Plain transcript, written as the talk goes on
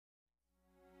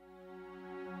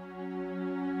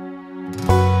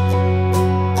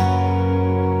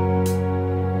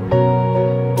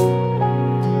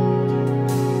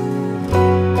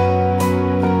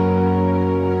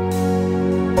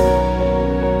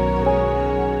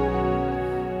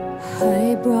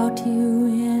brought you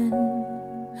in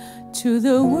to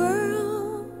the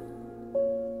world.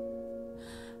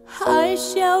 I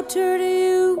sheltered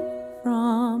you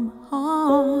from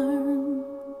harm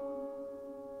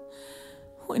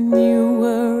when you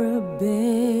were a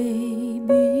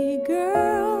baby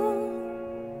girl.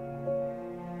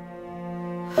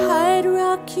 I'd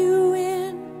rock you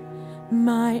in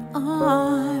my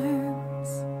arms.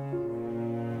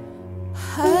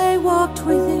 I walked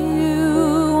with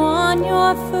you on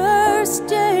your first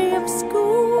day of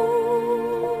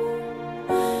school,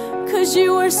 'cause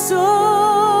you were so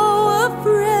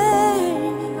afraid.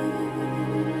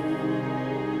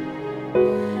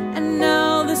 And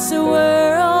now this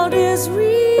world is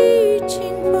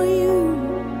reaching for you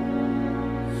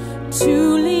to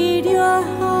lead your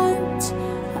heart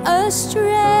astray.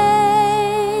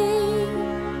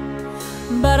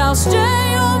 But I'll stay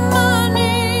on my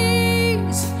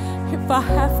knees if I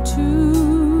have to.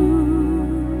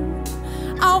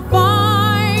 I'll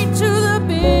fight to the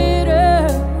bitter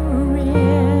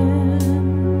end.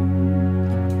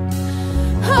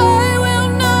 I will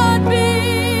not be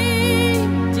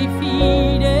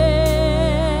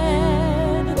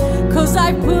defeated, 'cause I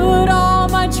put all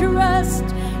my trust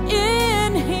in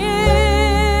Him.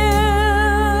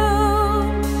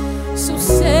 So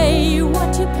say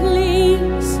what you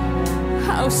please,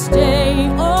 I'll stay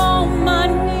on my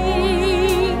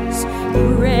knees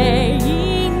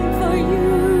praying for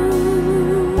you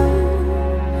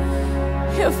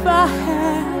if I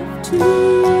have to.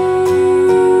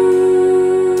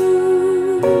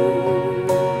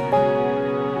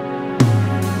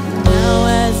 Now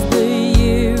as the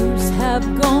years have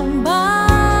gone